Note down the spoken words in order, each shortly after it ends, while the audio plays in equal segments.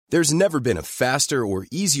There's never been a faster or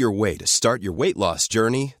easier way to start your weight loss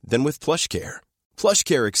journey than with PlushCare.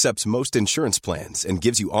 PlushCare accepts most insurance plans and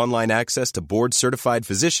gives you online access to board-certified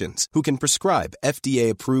physicians who can prescribe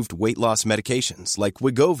FDA-approved weight loss medications like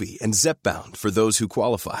Wegovy and Zepbound for those who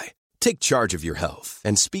qualify. Take charge of your health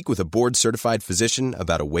and speak with a board-certified physician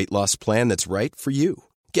about a weight loss plan that's right for you.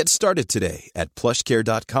 Get started today at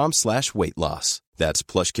plushcare.com/weightloss. That's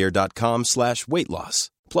plushcare.com/weightloss.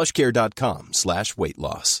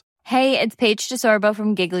 plushcare.com/weightloss. Hey, it's Paige DeSorbo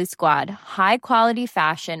from Giggly Squad. High quality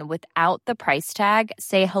fashion without the price tag.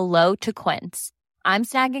 Say hello to Quince. I'm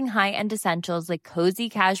snagging high-end essentials like cozy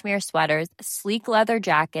cashmere sweaters, sleek leather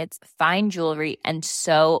jackets, fine jewelry, and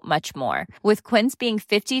so much more. With Quince being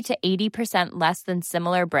 50 to 80% less than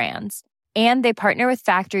similar brands. And they partner with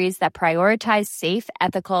factories that prioritize safe,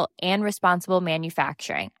 ethical, and responsible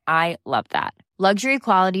manufacturing. I love that. Luxury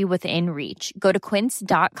quality within reach. Go to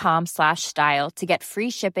quince.com/style to get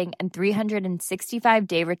free shipping and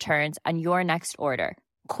 365-day returns on your next order.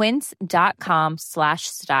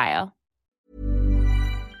 Quince.com/style.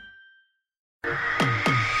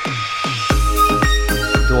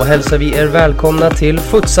 Då hälsar vi er välkomna till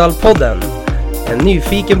Futsalpodden. En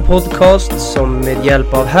nyfiken podcast som med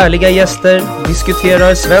hjälp av härliga gäster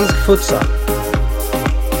diskuterar svensk futsal.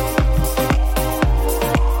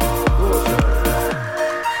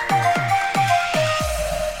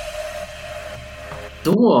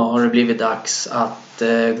 Då har det blivit dags att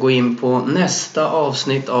gå in på nästa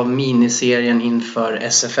avsnitt av miniserien inför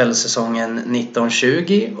SFL-säsongen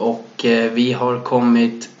 1920. Och vi har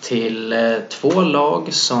kommit till två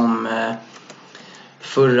lag som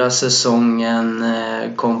förra säsongen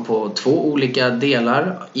kom på två olika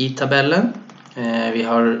delar i tabellen. Vi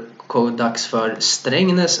har dags för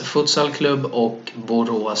Strängnäs futsalklubb och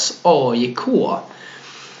Borås AIK.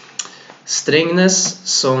 Strängnäs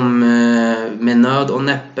som med nöd och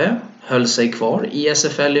näppe höll sig kvar i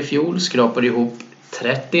SFL i fjol skrapade ihop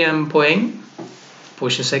 31 poäng på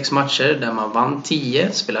 26 matcher där man vann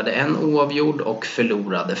 10, spelade en oavgjord och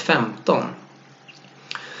förlorade 15.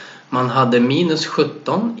 Man hade minus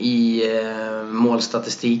 17 i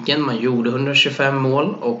målstatistiken. Man gjorde 125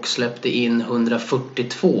 mål och släppte in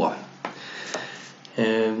 142.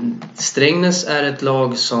 Strängnäs är ett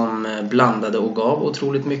lag som blandade och gav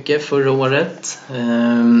otroligt mycket förra året.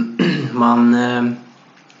 Man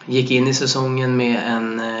gick in i säsongen med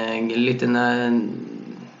en lite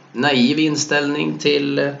naiv inställning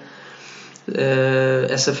till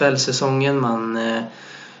SFL-säsongen. Man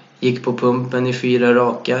gick på pumpen i 4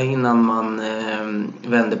 raka innan man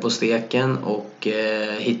vände på steken och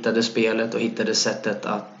hittade spelet och hittade sättet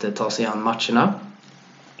att ta sig an matcherna.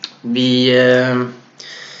 Vi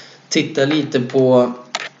tittar lite på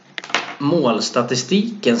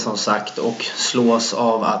målstatistiken som sagt och slås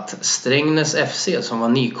av att Strängnäs FC som var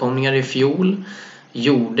nykomlingar i fjol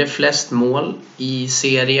gjorde flest mål i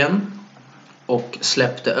serien och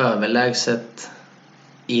släppte överlägset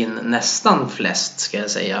in nästan flest ska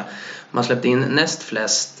jag säga. Man släppte in näst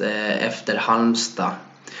flest efter Halmstad.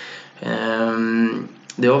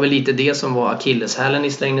 Det var väl lite det som var akilleshälen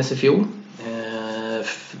i Strängnäs i fjol.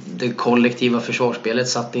 Det kollektiva försvarsspelet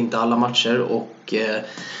satt inte alla matcher och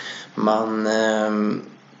man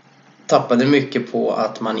tappade mycket på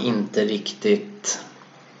att man inte riktigt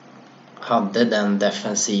hade den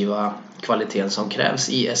defensiva kvaliteten som krävs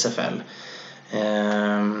i SFL.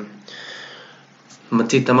 Men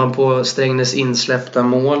tittar man på Strängnäs insläppta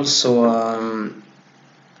mål så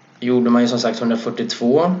gjorde man ju som sagt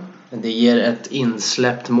 142. Det ger ett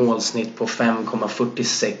insläppt målsnitt på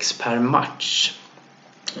 5,46 per match.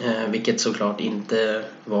 Vilket såklart inte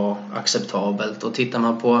var acceptabelt. Och tittar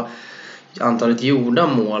man på antalet gjorda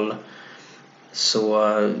mål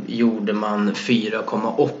så gjorde man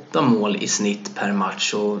 4,8 mål i snitt per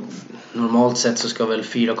match. Och normalt sett så ska väl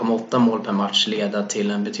 4,8 mål per match leda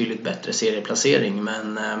till en betydligt bättre serieplacering.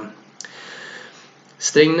 Men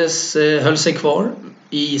Strängnäs höll sig kvar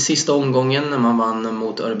i sista omgången när man vann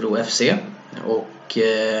mot Örebro FC. Och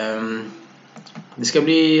det ska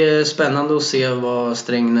bli spännande att se vad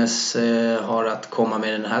Strängnäs har att komma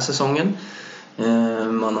med den här säsongen.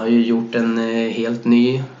 Man har ju gjort en helt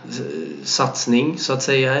ny satsning så att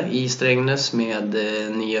säga i Strängnäs med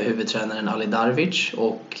nya huvudtränaren Ali Darvic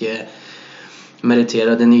och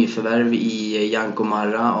meriterade nyförvärv i Janko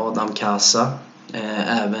Marra, Adam Kasa,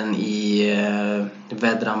 även i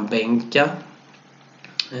Vedran Benka.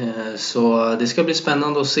 Så det ska bli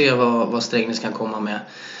spännande att se vad Strängnäs kan komma med.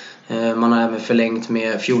 Man har även förlängt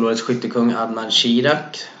med fjolårets skyttekung Adnan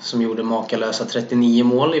Shirak som gjorde makalösa 39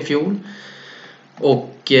 mål i fjol.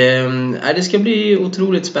 Och det ska bli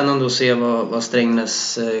otroligt spännande att se vad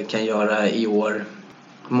Strängnäs kan göra i år.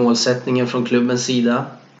 målsättningen från klubbens sida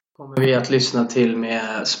kommer vi att lyssna till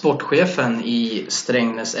med sportchefen i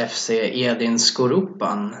Strängnäs FC, Edin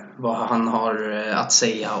Skorupan, vad han har att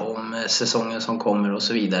säga om säsongen som kommer och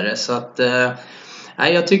så vidare. Så att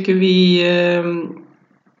jag tycker vi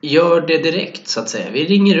gör det direkt så att säga. Vi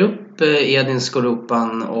ringer upp Edin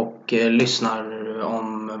Skorupan och lyssnar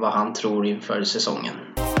om vad han tror inför säsongen.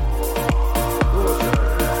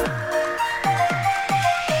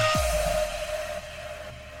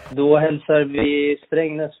 Då hälsar vi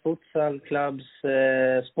Strängnäs Futsal Clubs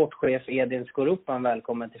sportchef Edin Skorupan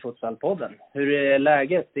välkommen till Futsalpodden. Hur är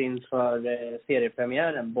läget inför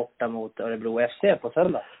seriepremiären borta mot Örebro FC på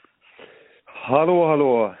söndag?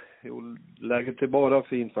 Hallå. Jo, läget är bara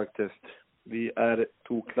fint faktiskt. Vi är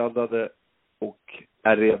tokladdade och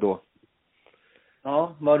är redo.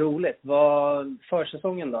 Ja, vad roligt. Vad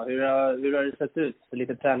försäsongen då? Hur har det sett ut?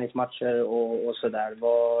 Lite träningsmatcher och sådär.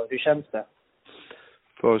 Hur känns det?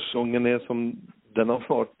 Försäsongen är som den har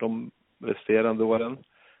varit de resterande åren.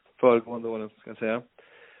 Föregående åren ska jag säga.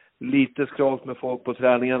 Lite skralt med folk på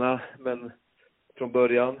träningarna men från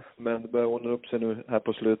början. Men det börjar ordna upp sig nu här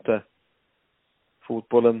på slutet.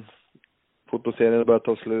 Fotbollsserien börjar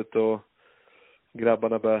ta slut och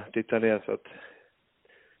grabbarna börjar titta ner så att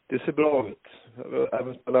det ser bra ut.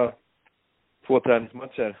 Även spela 2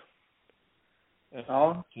 träningsmatcher.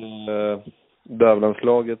 Ja.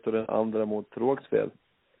 Dövlandslaget och den andra mot Rågsved.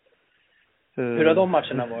 Hur har de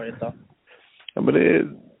matcherna varit då? Ja, men det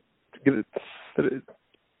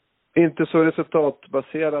är inte så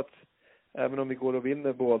resultatbaserat även om vi går och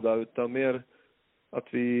vinner båda, utan mer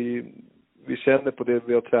att vi känner på det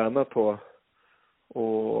vi har tränat på.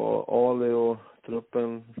 Och Ali och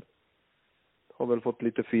truppen har väl fått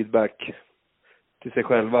lite feedback till sig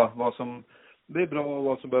själva. Vad som är bra och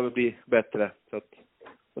vad som behöver bli bättre. Så att,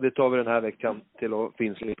 och det tar vi den här veckan till att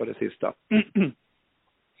finslipa det sista.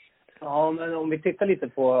 Ja, men om vi tittar lite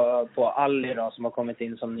på Ali då, som har kommit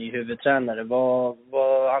in som ny huvudtränare.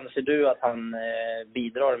 Vad anser du att han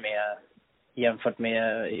bidrar med jämfört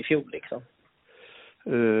med i fjol liksom?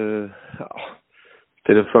 Ja.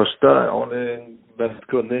 Till det första, han är en väldigt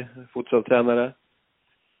kunnig fotbollstränare.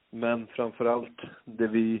 Men framförallt det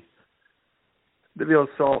vi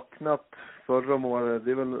har saknat förra året,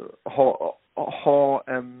 det är väl ha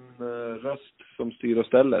en röst som styr och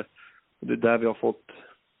ställer. Och det är där vi har fått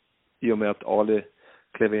i och med att Ali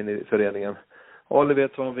klev in i föreningen. Ali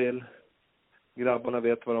vet vad han vill. Grabbarna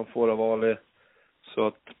vet vad de får av Ali. Så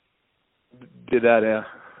att det där är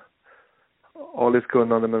Alis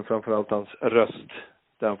kunnande, men framförallt hans röst.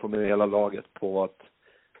 Där han får med hela laget på att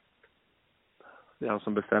det är han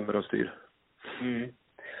som bestämmer och styr. Mm.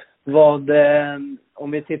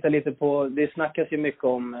 Om vi tittar lite på, det snackas ju mycket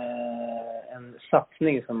om en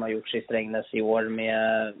satsning som har gjorts i Strängnäs i år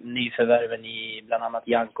med nyförvärven i bland annat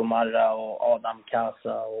Janko Marra och Adam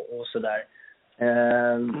Kasa och sådär.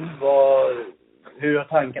 Hur har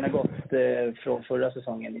tankarna gått från förra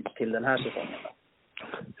säsongen till den här säsongen då?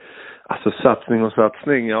 Alltså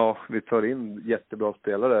satsning, ja, vi tar in jättebra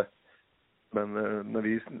spelare. Men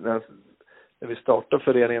när vi startade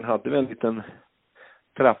föreningen hade vi en liten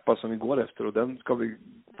trappa som vi går efter, och den ska vi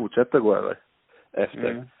fortsätta gå över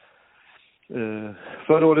efter.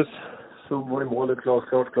 Förra året så var målet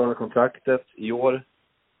klart klara kontraktet. I år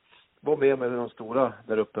var med de stora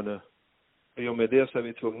där uppe nu. Och i och med det så är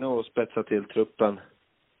vi tvungna att spetsa till truppen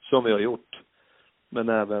som vi har gjort. Men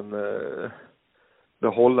även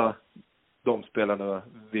behålla de spelarna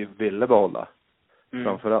vi ville behålla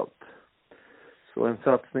framförallt. Så en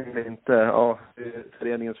satsning är inte, det är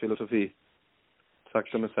föreningens filosofi.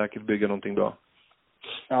 Sakta men säkert bygga någonting bra.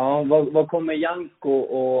 Ja, vad kommer Janko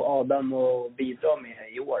och Adam att bidra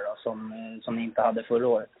med i år då, som ni inte hade förra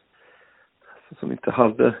året? Som inte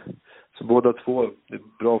hade. Så båda två är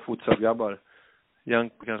bra futsalgrabbar.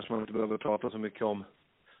 Janko kanske man inte behöver prata så mycket om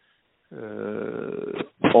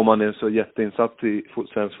man är så jätteinsatt i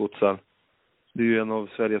svensk futsal. Det är ju en av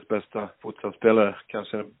Sveriges bästa futsalspelare.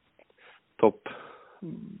 Kanske topp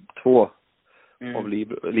 2 av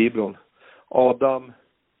Libron. Adam,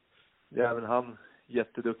 även han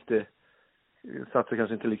jätteduktig. Satsar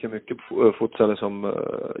kanske inte lika mycket på futsal som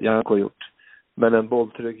Janko har gjort. Men en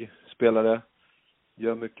bolltrygg spelare.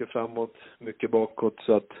 Gör mycket framåt, mycket bakåt.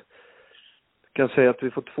 Så att jag kan säga att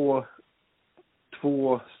vi får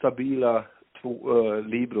två stabila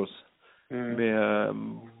Libros. Med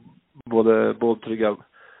både bolltrygga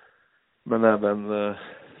men även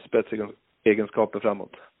spetsiga egenskaper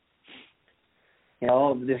framåt.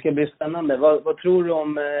 Ja, det ska bli spännande. Vad tror du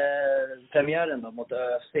om premiären då mot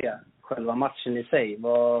ÖFC? Själva matchen i sig.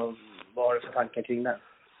 Vad har du för tankar kring den?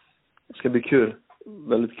 Det ska bli kul.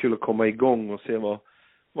 Väldigt kul att komma igång och se vad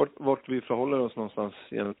vart vi förhåller oss någonstans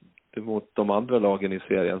gentemot de andra lagen i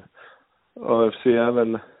serien. ÖFC är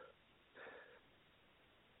väl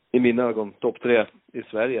i mina ögon topp 3 i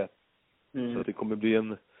Sverige. Så det kommer bli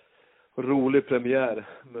en rolig premiär,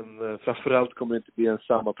 men framförallt kommer det inte bli en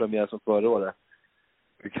samma premiär som förra året.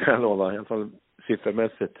 Det kan jag lova, i alla fall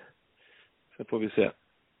siffermässigt. Så får vi se.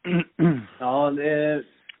 Ja,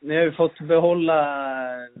 ni har ju fått behålla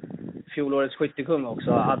fjolårets skyttekung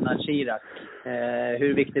också, Adnan Chirac.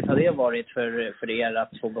 Hur viktigt har det varit för er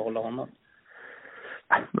att få behålla honom?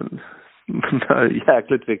 Men,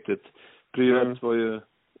 jäkligt viktigt. Prio 1 var ju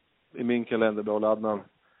i min kalender behålla Adnan.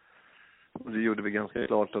 Och det gjorde vi ganska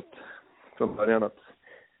klart att från början att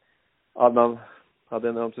Adnan hade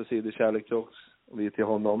en ömsesidig kärlek till oss och vi till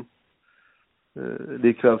honom.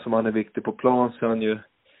 Likväl som han är viktig på plan så är han ju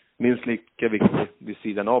minst lika viktig vid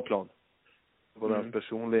sidan av plan. Både hans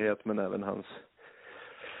personlighet men även hans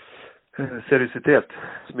seriositet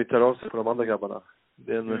smittar av sig på de andra grabbarna.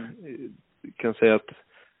 Det är en, kan säga att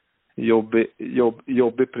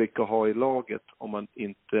jobbig prick att ha i laget om man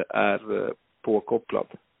inte är påkopplad.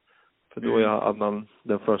 För då är Adnan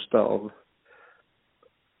den första av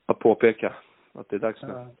att påpeka att det är dags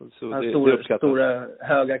nu. Så det stora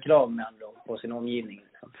höga krav med andra på sin omgivning.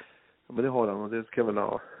 Liksom. Ja, men det har han och det ska väl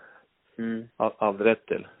ha all rätt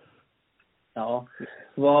till. Ja.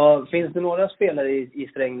 Finns det några spelare i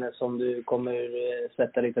Strängnäs som du kommer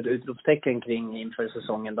sätta lite utropstecken kring inför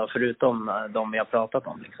säsongen då, förutom de vi har pratat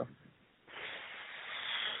om liksom?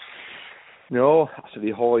 Ja, alltså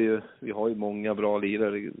vi har ju många bra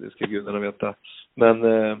lirare, det ska gudarna veta. Men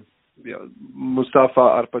Mustafa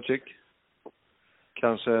Arpacik,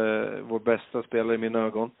 kanske vår bästa spelare i mina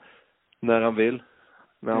ögon, när han vill,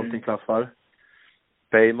 när allting klaffar.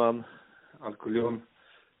 Peyman, Alkoljon,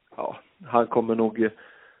 ja,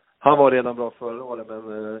 han var redan bra förra året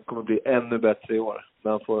men kommer bli ännu bättre i år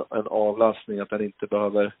när han får en avlastning, att han inte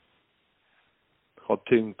behöver ha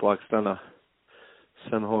tyngd på axlarna.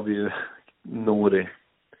 Sen har vi ju Nori,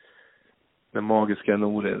 den magiska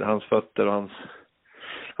Nori, hans fötter och hans,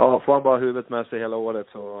 ja, får han bara huvudet med sig hela året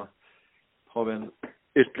så har vi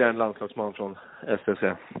ytterligare en landslagsman från SSC.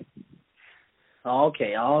 Ja,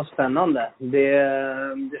 okej. Ja, spännande.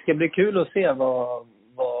 Det ska bli kul att se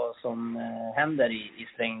vad som händer i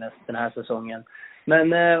Strängnäs den här säsongen.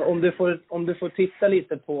 Men om du får titta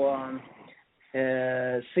lite på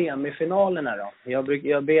semifinalerna då.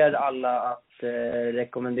 Jag ber alla att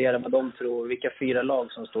rekommendera vad de tror, vilka 4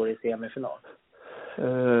 lag som står i semifinal.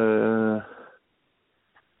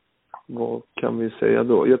 Vad kan vi säga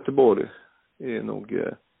då? Göteborg är nog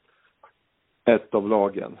ett av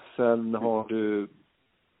lagen. Sen har du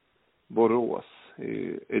Borås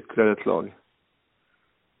i ytterligare ett lag.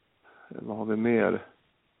 Vad har vi mer?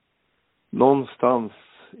 Någonstans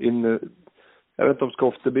inne, jag vet inte om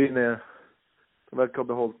Skoftebyn de verkar ha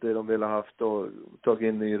behållit det de ville ha haft och tagit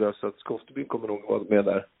in i röst, så att Skoftebyn kommer nog vara med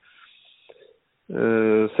där.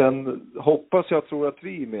 Sen hoppas jag tror att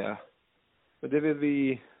vi är med. Men det vill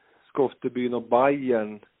vi, Skoftebyn och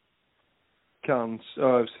Bayern, kanske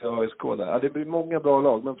ÖFC och ASK där. Ja, det blir många bra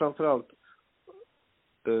lag, men framförallt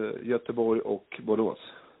Göteborg och Borås.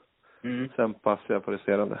 Sen passar jag på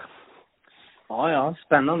resterande. Ja,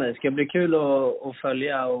 spännande. Det ska bli kul att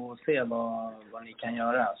följa och se vad ni kan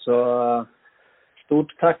göra. Så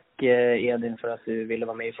stort tack Edin för att du ville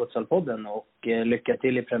vara med i Futsalpodden och lycka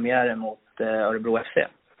till i premiären mot Örebro FC.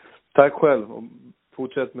 Tack själv och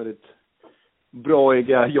fortsätt med ditt bra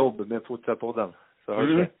jobb med Futsalpodden. Så hörs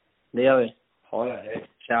vi. Det gör vi. Ha det, hej.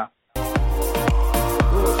 Tja.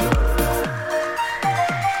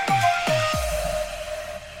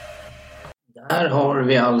 Där har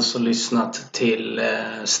vi alltså lyssnat till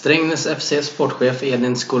Strängnäs FC sportchef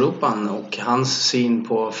Edin Skorupan och hans syn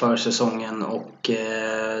på försäsongen och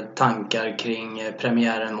tankar kring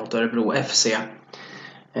premiären mot Örebro FC.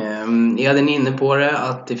 Edin är inne på det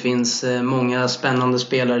att det finns många spännande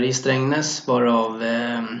spelare i Strängnäs, varav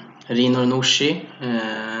Rinor Norsi,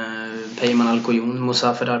 Peyman Alkoljon,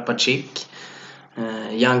 Musafer Arpacik,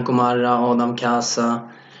 Janko Marra, Adam Kasa.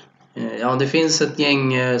 Ja, det finns ett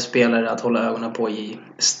gäng spelare att hålla ögonen på i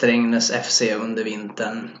Strängnäs FC under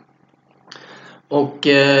vintern. Och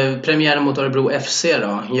premiären mot Örebro FC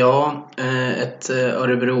då? Ja, ett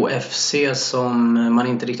Örebro FC som man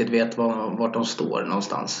inte riktigt vet vart de står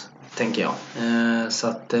någonstans, tänker jag. Så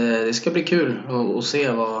att det ska bli kul att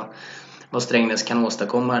se vad Strängnäs kan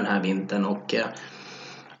åstadkomma den här vintern. Och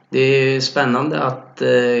det är spännande att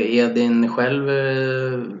Edin själv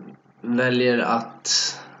väljer att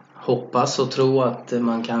hoppas och tro att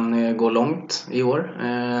man kan gå långt i år.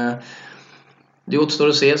 det återstår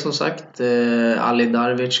att se som sagt. Ali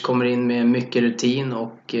Darvic kommer in med mycket rutin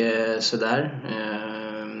och sådär.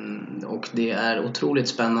 Och det är otroligt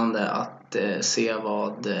spännande att se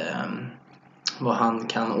vad han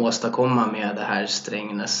kan åstadkomma med det här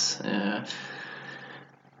Strängnäs.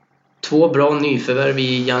 2 bra nyförvärv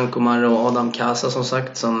i Jankomar och Adam Casa som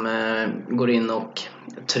sagt, som går in och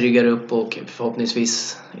tryggar upp och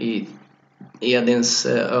förhoppningsvis i Edins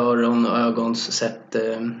öron och ögons sätt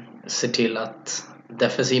ser till att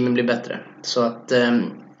defensiven blir bättre. Så att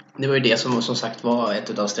det var ju det som sagt var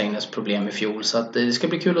ett av Strängnäs problem i fjol, så att det ska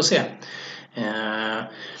bli kul att se.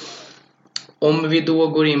 Om vi då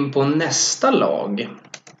går in på nästa lag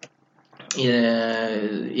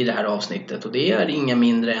i det här avsnittet, och det är inga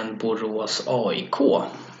mindre än Borås AIK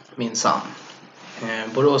minsann.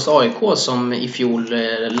 Borås AIK som i fjol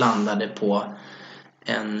landade på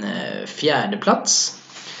en 4:e plats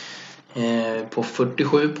på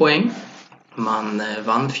 47 poäng. Man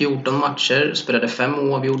vann 14 matcher, spelade 5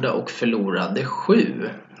 oavgjorda och förlorade 7.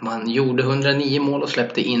 Man gjorde 109 mål och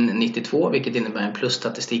släppte in 92, vilket innebär en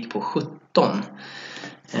plusstatistik på 17.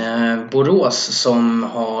 Borås som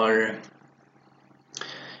har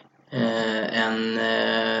en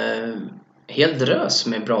hel drös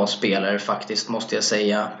med bra spelare faktiskt, måste jag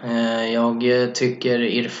säga. Jag tycker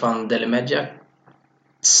Irfan Delimedjaks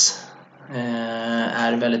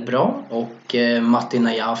är väldigt bra, och Matti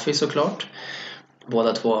Najafi såklart.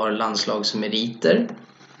 Båda två har landslagsmeriter.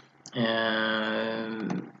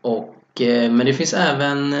 Men det finns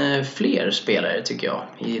även fler spelare tycker jag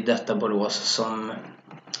i detta Borås som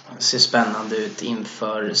ser spännande ut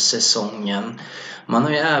inför säsongen. Man har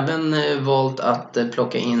ju även valt att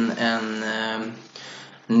plocka in en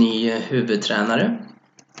ny huvudtränare,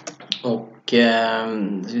 och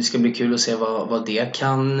det ska bli kul att se vad det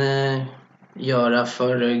kan göra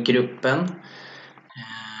för gruppen.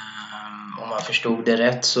 Om man förstod det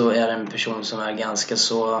rätt så är det en person som är ganska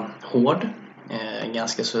så hård,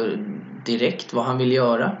 ganska så direkt vad han vill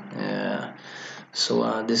göra.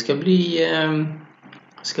 Så det ska bli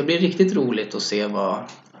riktigt roligt att se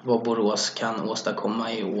vad Borås kan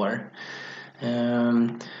åstadkomma i år.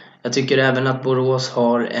 Jag tycker även att Borås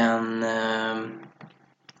har en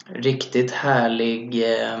riktigt härlig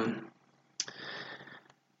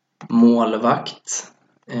målvakt,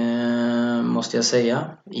 måste jag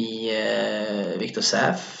säga, i Victor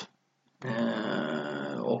Säf.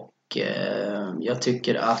 Och jag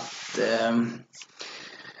tycker att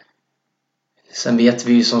sen vet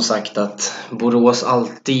vi ju som sagt att Borås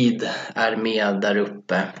alltid är med där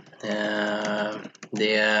uppe.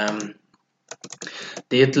 Det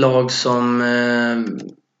är ett lag som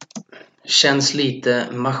känns lite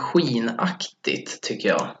maskinaktigt tycker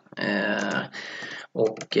jag.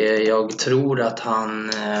 Och jag tror att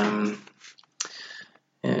han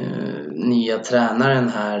nya tränaren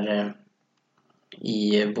här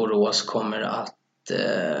i Borås kommer att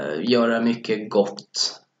göra mycket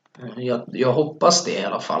gott. Jag hoppas det i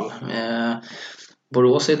alla fall.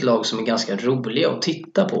 Borås är ett lag som är ganska roliga att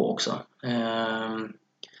titta på också.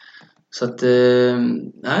 Så att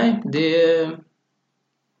nej, det är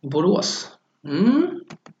Borås.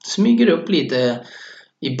 Smyger upp lite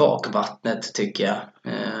i bakvattnet tycker jag.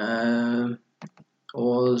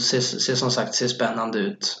 Och ser som sagt spännande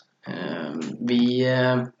ut. Vi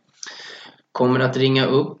kommer att ringa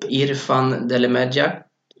upp Irfan Delimedjak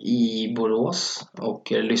i Borås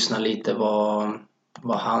och lyssna lite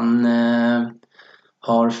vad han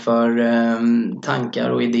har för tankar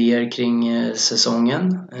och idéer kring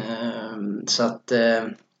säsongen. Så att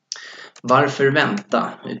varför vänta?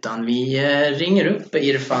 Utan vi ringer upp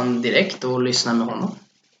Irfan direkt och lyssnar med honom.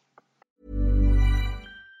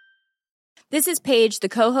 This is Paige, the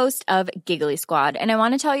co-host of Giggly Squad, and I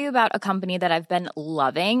want to tell you about a company that I've been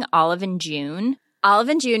loving, Olive & June.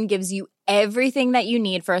 Olive & June gives you everything that you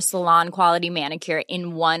need for a salon-quality manicure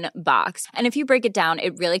in one box. And if you break it down,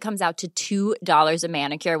 it really comes out to $2 a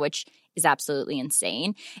manicure, which is absolutely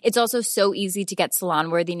insane. It's also so easy to get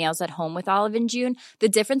salon-worthy nails at home with Olive & June. The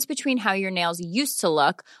difference between how your nails used to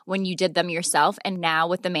look when you did them yourself and now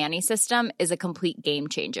with the Mani system is a complete game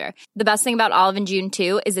changer. The best thing about Olive & June,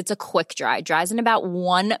 too, is it's a quick dry. Dries in about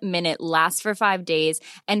 1 minute, lasts for 5 days,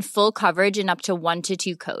 and full coverage in up to 1 to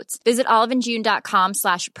 2 coats. Visit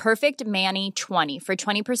oliveandjune.com/perfectmani20 for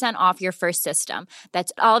 20% off your first system.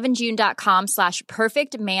 That's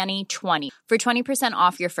oliveandjune.com/perfectmani20 for 20%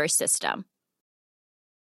 off your first system.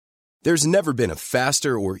 There's never been a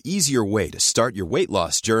faster or easier way to start your weight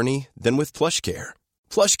loss journey than with PlushCare.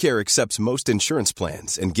 PlushCare accepts most insurance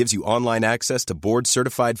plans and gives you online access to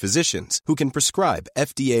board-certified physicians who can prescribe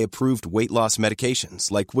FDA-approved weight loss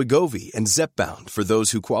medications like Wegovy and Zepbound for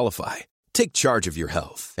those who qualify. Take charge of your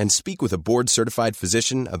health and speak with a board-certified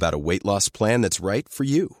physician about a weight loss plan that's right for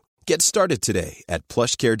you. Get started today at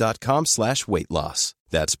plushcare.com/weightloss.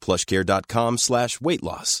 That's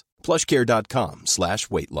plushcare.com/weightloss.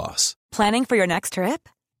 plushcare.com/weightloss. Planning for your next trip?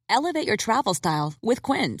 Elevate your travel style with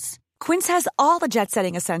Quince. Quince has all the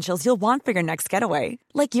jet-setting essentials you'll want for your next getaway,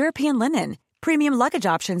 like European linen, premium luggage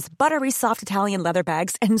options, buttery soft Italian leather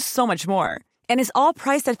bags, and so much more. And is all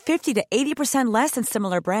priced at 50 to 80% less than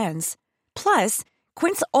similar brands. Plus,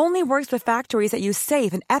 Quince only works with factories that use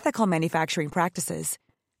safe and ethical manufacturing practices.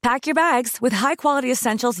 Pack your bags with high-quality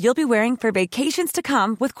essentials you'll be wearing for vacations to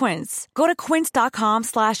come with Quince. Go to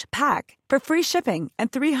quince.com/pack for free shipping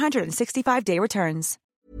and 365-day returns.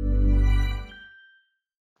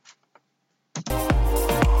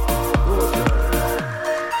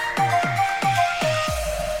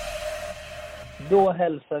 Då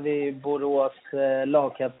hälsar vi Borås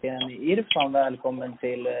lagkapten Irfan välkommen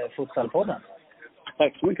till Futsalpodden.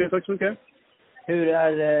 Tack så mycket, tack så mycket. Hur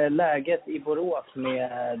är läget i Borås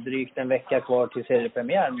med drygt en vecka kvar till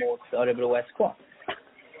seriepremiär mot Örebro SK?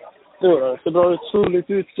 Det ser bra ut, soligt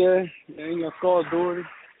ute, inga skador.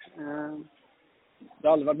 Det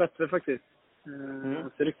har aldrig varit bättre faktiskt. Det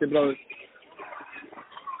ser riktigt bra ut.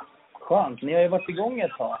 Skönt, ni har ju varit igång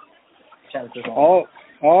ett tag, känns det som.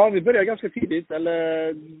 Ja, vi började ganska tidigt,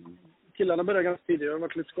 eller killarna började ganska tidigt, jag har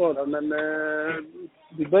varit lite skadad, men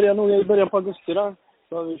vi började nog i början på augusti där.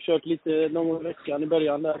 Så har vi kört lite någon vecka i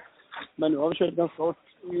början där. Men nu har vi kört ganska hårt,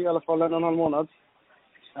 i alla fall 1,5 månad.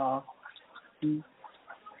 Ja.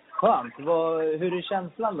 Skönt. Hur är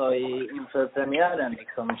känslan då inför premiären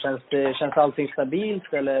liksom? Känns allting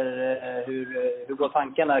stabilt eller hur går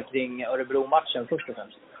tankarna kring Örebro-matchen först och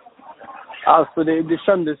främst? Alltså det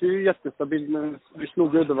kändes ju jättestabilt när vi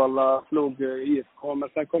slog Uddevalla, slog IFK, men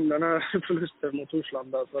sen kom den här förlusten mot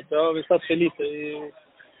Torslanda. Så att, ja, vi satt sig lite i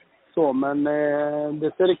så, men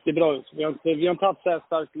det ser riktigt bra ut. Vi har inte haft så här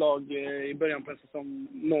starkt lag i början på en säsong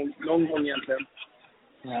någon gång egentligen.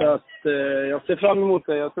 Ja. Så att jag ser fram emot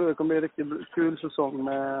det. Jag tror det kommer bli en riktigt kul säsong.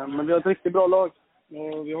 Men vi har ett riktigt bra lag.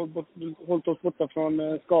 Och vi har hållit oss borta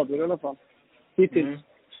från skador i alla fall. Hittills.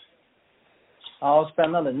 Ja,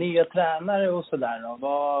 spännande. Nya tränare och sådär då.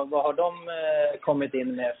 Vad har de kommit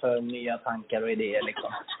in med för nya tankar och idéer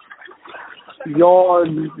liksom? Ja,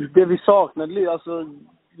 det vi saknade, alltså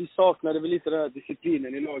vi saknade väl lite den här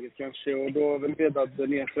disciplinen i laget kanske. Och då har väl redan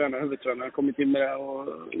nya tränare, huvudtränare, kommit in med det och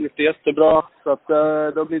gjort det jättebra. Så att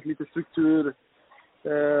det har blivit lite struktur.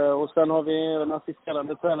 Och sen har vi en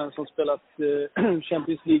assisterande tränare som spelat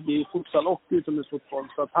Champions League i futsal och utomhusfotboll.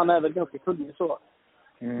 Så att han är väl ganska kunnig så.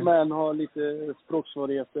 Men har lite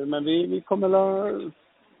språksvårigheter. Men vi kommer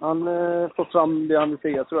han får fram det han vill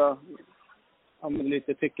säga, tror jag. Använder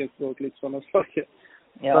lite teckenspråk, lite sådana saker.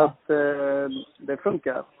 Ja. Så att det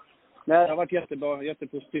funkar. Nej, det har varit jättebra,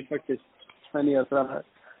 jättepositivt faktiskt. Med nya tränare.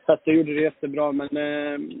 Så att jag gjorde det jättebra. Men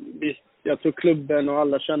jag tror klubben och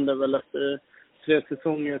alla kände väl efter 3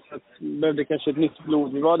 säsonger så att det behövde kanske ett nytt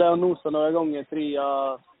blod. Vi var där och nosade några gånger, 3,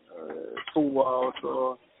 2 och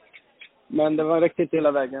så. Men det var riktigt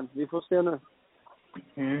hela vägen. Vi får se nu.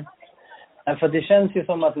 För det känns ju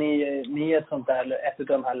som att ni är ett av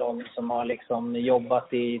de här lagen som har liksom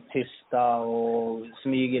jobbat i tysta och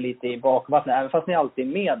smyger lite i bakvattnet. Även fast ni alltid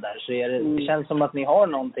är med där så det känns som att ni har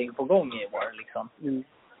någonting på gång i år liksom.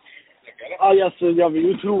 Ja, alltså, jag vill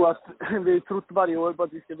ju tro att vi har trott varje år på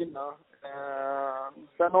att vi ska vinna.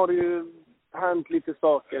 Sen har det ju hänt lite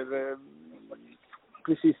saker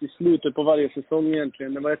precis i slutet på varje säsong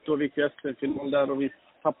egentligen. Det var ett år vi gick i SM-final där och vi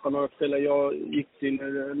tappade några spelare. Jag gick till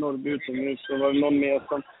Norrby utomhus och var någon mer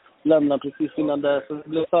som lämnade precis innan där. Så det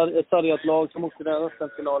blev ett sargat lag som åkte den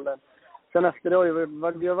SM-finalen. Sen efter det har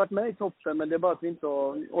vi har varit med i toppen, men det är bara att vi inte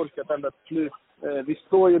har orkat ända till slut. Vi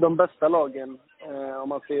slår ju de bästa lagen, om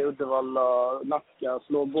man ser Uddevalla, Nacka,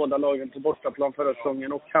 slår båda lagen på bortaplan förra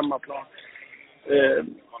säsongen och hemmaplan.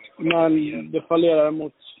 Men det fallerar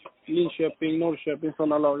mot Linköping, Norrköping,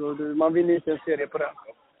 sådana lag, och man vinner inte en serie på det.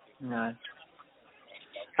 Nej,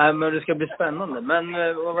 men det ska bli spännande. Men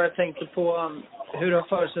vad var jag tänkte på, hur har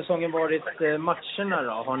försäsongen varit matcherna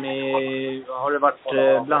då? Har det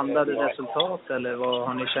varit blandade resultat eller vad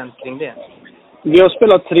har ni känt kring det? Vi har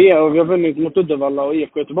spelat 3 och vi har vunnit mot Uddevalla och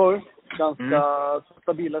IFK Göteborg. Ganska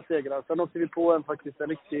stabila segrar. Sen åkte vi på en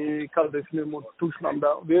riktig kalldusch nu mot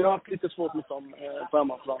Torslanda. Vi har haft lite svårt med dem på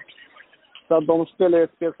hemmaplan. Så att de spelar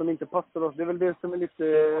ett spel som inte passar oss. Det är väl det som är lite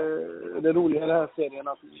det roliga i den här serien.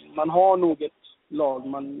 Att man har nog ett lag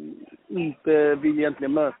man inte vill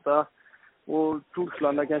egentligen möta. Och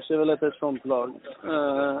Torslanda kanske är väl ett sånt lag.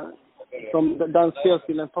 den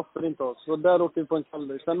spelstilen passar inte oss. Så där åker vi på en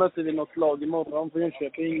kallare. Sen möter vi något lag imorgon på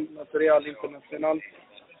Jönköping, möter Real International,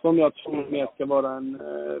 som jag tror mer ska vara en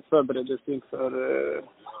förberedelse inför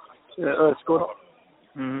ÖSK då.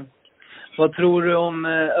 Mm. Vad tror du om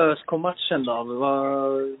ÖSK-matchen då?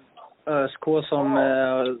 ÖSK som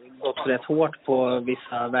gått rätt hårt på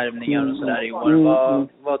vissa värvningar och sådär i år.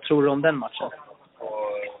 Vad tror du om den matchen?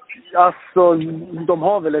 Alltså, de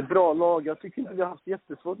har väl ett bra lag. Jag tycker inte vi har haft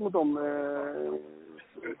jättesvårt mot dem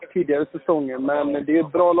tidigare säsonger. Men det är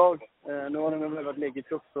ett bra lag. Nu har de väl varit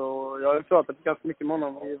legit också. Jag har ju pratat ganska mycket med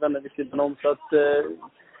honom i vänner vid sidan om. Så att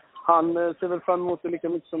han ser väl fram emot det lika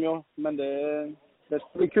mycket som jag. Men det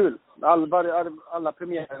blir kul. Alla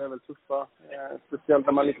premiärer är väl tuffa. Speciellt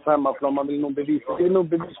när man är lite på hemmaplan. Man vill nog bevisa. Vi vill nog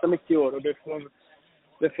bevisa mycket i år. Och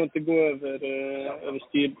det får inte gå över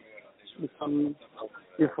styr.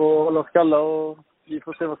 Vi får hålla oss kalla och vi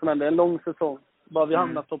får se vad som händer. En lång säsong. Bara vi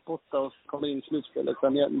hamnar topp 8 och kommer in i slutspelet.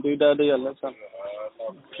 Sen, det är ju där det gäller sen.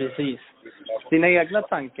 Precis. Dina egna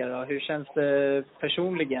tankar då? Hur känns det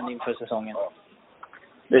personligen inför säsongen?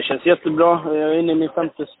 Det känns jättebra. Jag är inne i min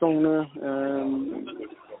 5:e säsong nu.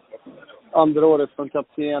 Andra året som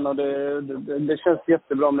kapten och det känns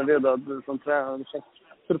jättebra med Vedad som tränare.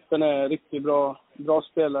 Truppen är riktigt bra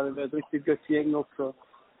spelare. Vi är ett riktigt gött gäng också.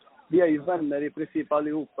 Vi är ju vänner i princip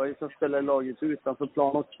allihopa som spelar i laget utanför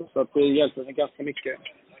plan också. Så att det hjälper mig ganska mycket.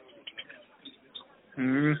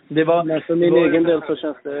 Men för min egen del så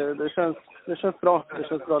känns det känns bra. Det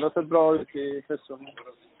känns bra. Det har sett bra ut i säsongen.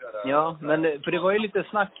 Ja, men för det var ju lite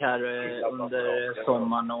snack här under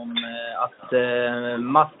sommaren om att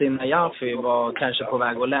Martin Najafi var kanske på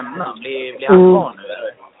väg att lämna. Blir han kvar nu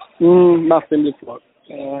eller? Martin blir kvar.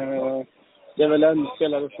 Det är väl en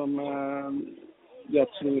spelare som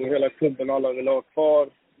jag tror hela klubben och alla vill ha kvar.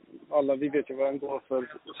 Alla, vi vet ju vad han går för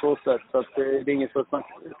så sätt. Så att det är inget så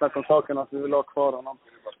snack om saken att vi vill ha kvar honom.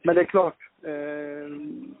 Men det är klart,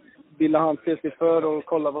 vill han se sig för och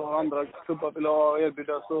kolla vad andra klubbar vill ha och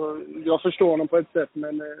erbjuda. Så jag förstår honom på ett sätt,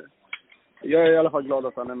 men jag är i alla fall glad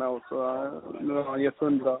att han är med oss. Så nu har han gett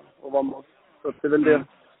 100 och var med oss. Så det är väl det.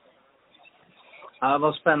 Ja,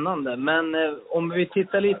 vad spännande. Men om vi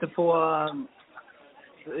tittar lite på...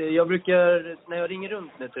 Jag brukar, när jag ringer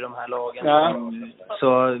runt nu till de här lagen,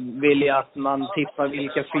 så vill jag att man tippar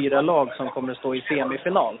vilka 4 lag som kommer att stå i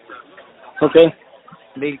semifinal. Okej.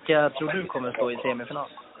 Vilka tror du kommer att stå i semifinal?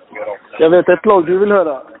 Jag vet ett lag du vill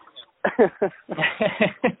höra.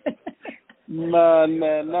 Men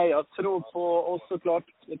nej, jag tror på oss såklart.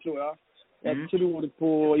 Det tror jag. Jag tror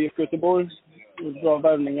på Göteborg. Bra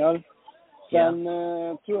värvningar. Sen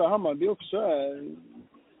tror jag Hammarby också är...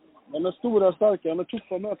 De är stora, starka, de är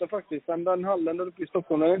tuffa att möta faktiskt. Den hallen där uppe i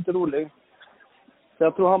Stockholm är inte rolig. Så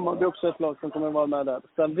jag tror Hammarby också är ett lag som kommer att vara med där.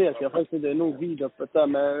 Sen vet jag faktiskt inte, det är nog vidöppet där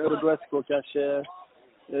med Örebro SK kanske.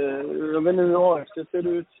 Jag vet inte hur AFC ser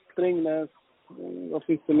ut. Strängnäs, vad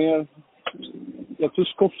finns det mer? Jag tror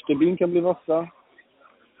Skoftebyn kan bli vassa.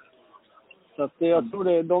 Så att jag tror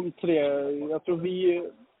det är de 3. Jag tror vi,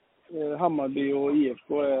 Hammarby och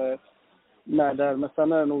IFK är med där. Men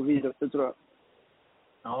sen är det nog vidöppet tror jag.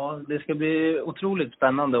 Ja, det ska bli otroligt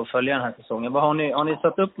spännande att följa den här säsongen. Vad har ni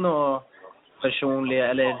satt upp några personliga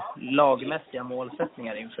eller lagmässiga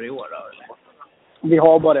målsättningar inför i år då, eller? Vi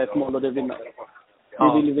har bara ett mål och det är vinna.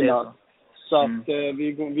 Vi vill vinna. Så att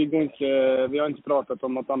vi har inte pratat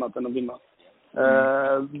om något annat än att vinna.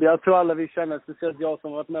 Jag tror alla vi känner, speciellt jag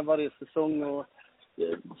som har varit med varje säsong och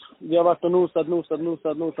vi har varit och nosat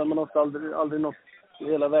men också aldrig nått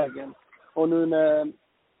hela vägen. Och nu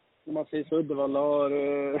när man säger så, Uddevalla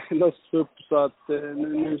har löst upp så att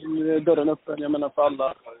nu är dörren öppen, jag menar för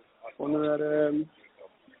alla. Och nu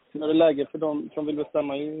är det läge för dem som vill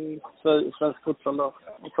bestämma i svensk fotboll då,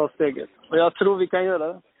 och ta steget. Och jag tror vi kan göra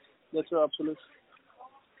det. Det tror jag absolut.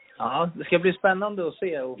 Ja, det ska bli spännande att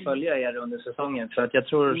se och följa er under säsongen. För att jag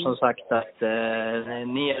tror som sagt att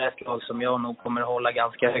ni är ett lag som jag nog kommer hålla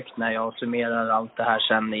ganska högt när jag summerar allt det här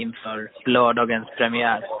sen inför lördagens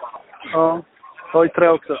premiär. Ja. Jag har 3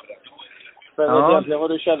 också. Så jag vet egentligen vad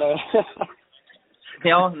du känner.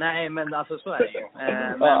 Ja, nej, men alltså så är det ju.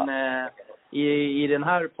 Men i den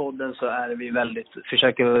här podden så är vi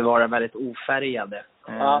försöker vi vara väldigt ofärgade.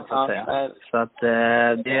 Så att säga. Så att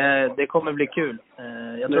det kommer bli kul.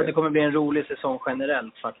 Jag tror att det kommer bli en rolig säsong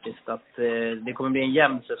generellt faktiskt. Att det kommer bli en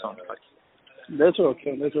jämn säsong faktiskt. Det tror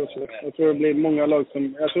jag också. Jag tror det blir många lag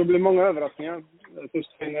jag tror det blir många överraskningar.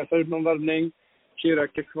 Jag tar ut någon värvning.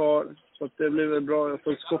 Kirak är kvar. Så att det blir väl bra. Jag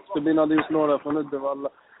såg Skoftebyn hade gjort några från Uddevalla.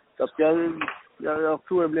 Så att jag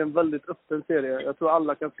tror det blir en väldigt öppen serie. Jag tror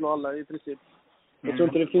alla kan slå alla i princip. Jag tror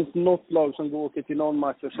inte det finns något lag som går åker till någon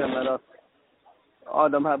match och känner att ja,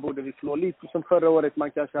 de här borde vi slå. Lite som förra året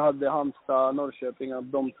man kanske hade Halmstad, Norrköping,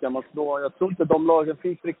 att de ska man slå. Jag tror inte de lagen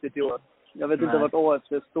finns riktigt i år. Jag vet inte vart AFC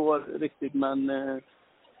står riktigt, men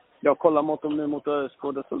jag kollar mot dem nu mot ÖSK.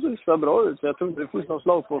 Det ser bra ut, så jag tror inte det finns någon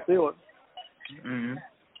slag på oss i år.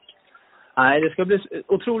 Nej, det ska bli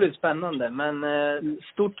otroligt spännande. Men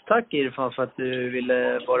stort tack Irfan för att du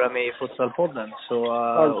ville vara med i Futsalpodden.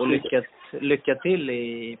 Och lycka till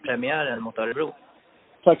i premiären mot Örebro.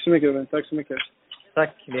 Tack så mycket, Ruben. Tack så mycket.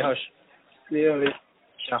 Tack, vi hörs. Det gör vi.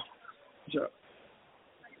 Tja. Tja.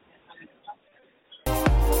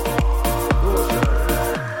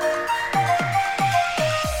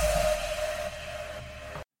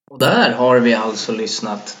 Och där har vi alltså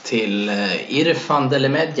lyssnat till Irfan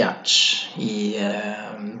Delemedjac i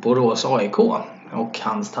Borås AIK och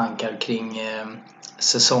hans tankar kring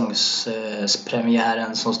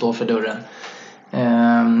säsongspremiären som står för dörren.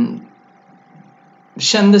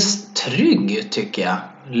 Kändes trygg tycker jag.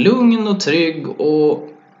 Lugn och trygg och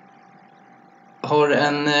har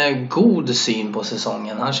en god syn på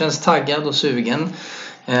säsongen. Han känns taggad och sugen.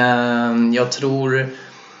 Jag tror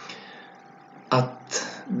att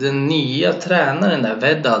den nya tränaren där,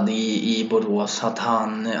 Vedad i Borås, att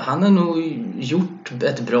han har nog gjort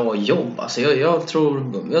ett bra jobb. Alltså jag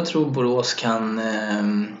tror Borås kan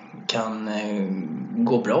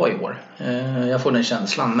gå bra i år. Jag får den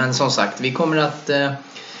känslan. Men som sagt, vi kommer att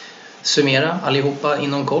summera allihopa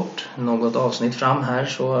inom kort. Något avsnitt fram här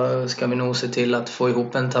så ska vi nog se till att få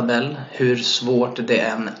ihop en tabell. Hur svårt det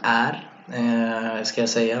än är, ska jag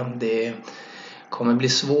säga. Det kommer bli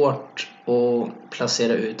svårt att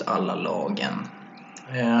placera ut alla lagen.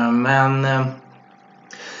 Men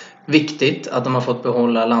viktigt att de har fått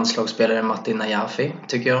behålla landslagsspelare Matti Najafi,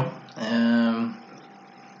 tycker jag.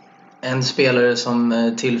 En spelare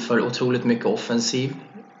som tillför otroligt mycket offensiv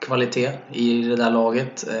kvalitet i det där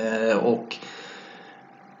laget. Och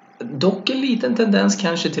dock en liten tendens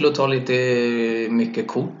kanske till att ta lite mycket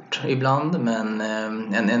kort ibland. Men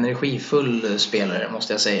en energifull spelare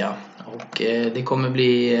måste jag säga. Och det kommer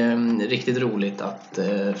bli riktigt roligt att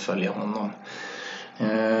följa honom.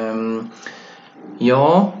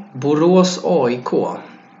 Ja, Borås AIK.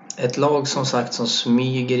 Ett lag som sagt som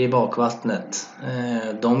smyger i bakvattnet.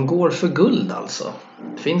 De går för guld alltså.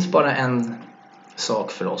 Det finns bara en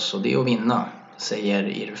sak för oss och det är att vinna, säger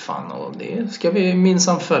Irfan. Och det ska vi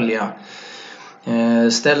minsann följa.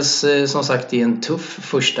 Ställs som sagt i en tuff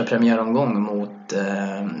första premiäromgång mot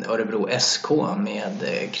Örebro SK med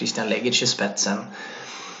Christian Legic i spetsen.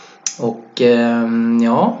 Och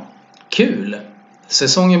ja, kul.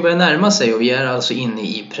 Säsongen börjar närma sig och vi är alltså inne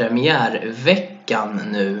i premiärveckan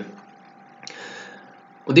nu.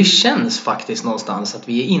 Och det känns faktiskt någonstans att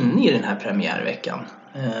vi är inne i den här premiärveckan.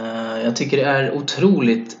 Jag tycker det är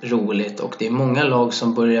otroligt roligt och det är många lag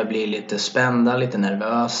som börjar bli lite spända, lite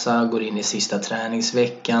nervösa, går in i sista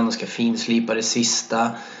träningsveckan och ska finslipa det sista.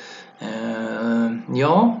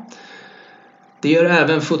 Ja, det gör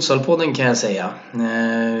även Futsalpodden kan jag säga.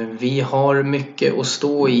 Vi har mycket att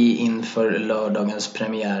stå i inför lördagens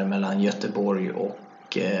premiär mellan Göteborg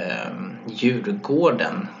och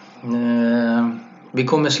Djurgården. Vi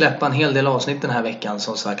kommer släppa en hel del avsnitt den här veckan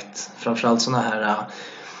som sagt. Framförallt såna här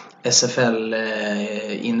SFL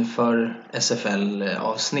inför SFL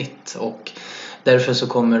avsnitt. Och därför så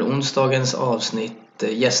kommer onsdagens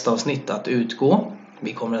gästavsnitt att utgå.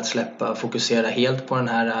 Vi kommer att fokusera helt på den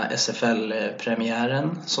här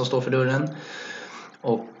SFL-premiären som står för dörren.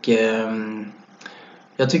 Och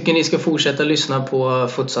jag tycker ni ska fortsätta lyssna på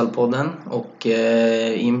Futsalpodden och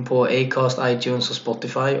in på Acast, iTunes och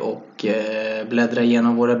Spotify och bläddra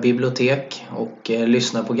igenom våra bibliotek och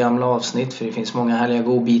lyssna på gamla avsnitt för det finns många härliga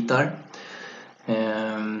godbitar.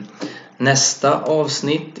 Nästa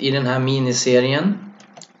avsnitt i den här miniserien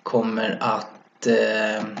kommer att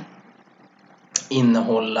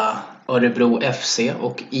innehålla Örebro FC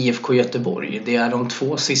och IFK Göteborg. Det är de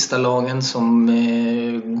två sista lagen som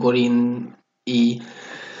går in i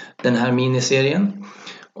den här miniserien.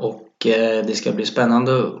 Och det ska bli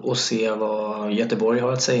spännande att se vad Göteborg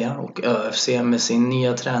har att säga. Och ÖFC med sin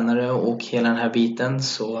nya tränare och hela den här biten.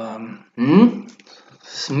 Så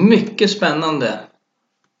mycket spännande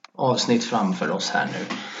avsnitt framför oss här nu.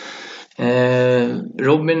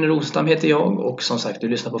 Robin Rostam heter jag och som sagt du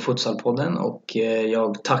lyssnar på Futsalpodden och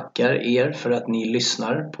jag tackar er för att ni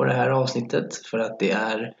lyssnar på det här avsnittet för att det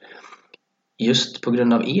är just på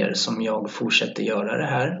grund av er som jag fortsätter göra det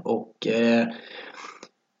här och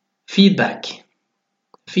feedback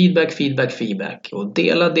och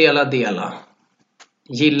dela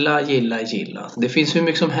gilla. Det finns hur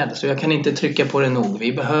mycket som helst och jag kan inte trycka på det nog.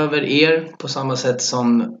 Vi behöver er på samma sätt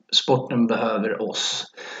som sporten behöver oss.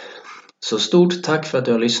 Så stort tack för att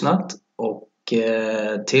du har lyssnat, och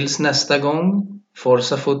tills nästa gång,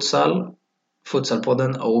 Forza Futsal,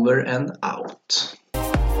 Futsalpodden over and out.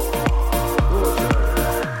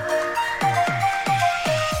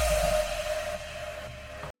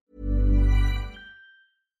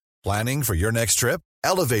 Planning for your next trip?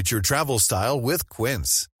 Elevate your travel style with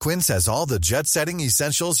Quince. Quince has all the jet-setting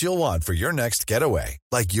essentials you'll want for your next getaway,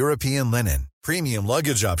 like European linen, premium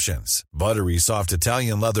luggage options, buttery soft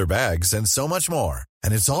Italian leather bags, and so much more.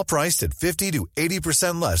 And it's all priced at 50 to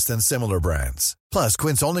 80% less than similar brands. Plus,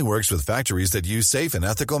 Quince only works with factories that use safe and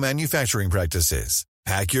ethical manufacturing practices.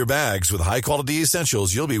 Pack your bags with high-quality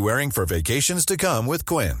essentials you'll be wearing for vacations to come with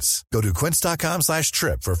Quince. Go to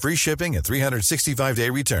quince.com/trip for free shipping and 365-day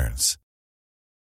returns.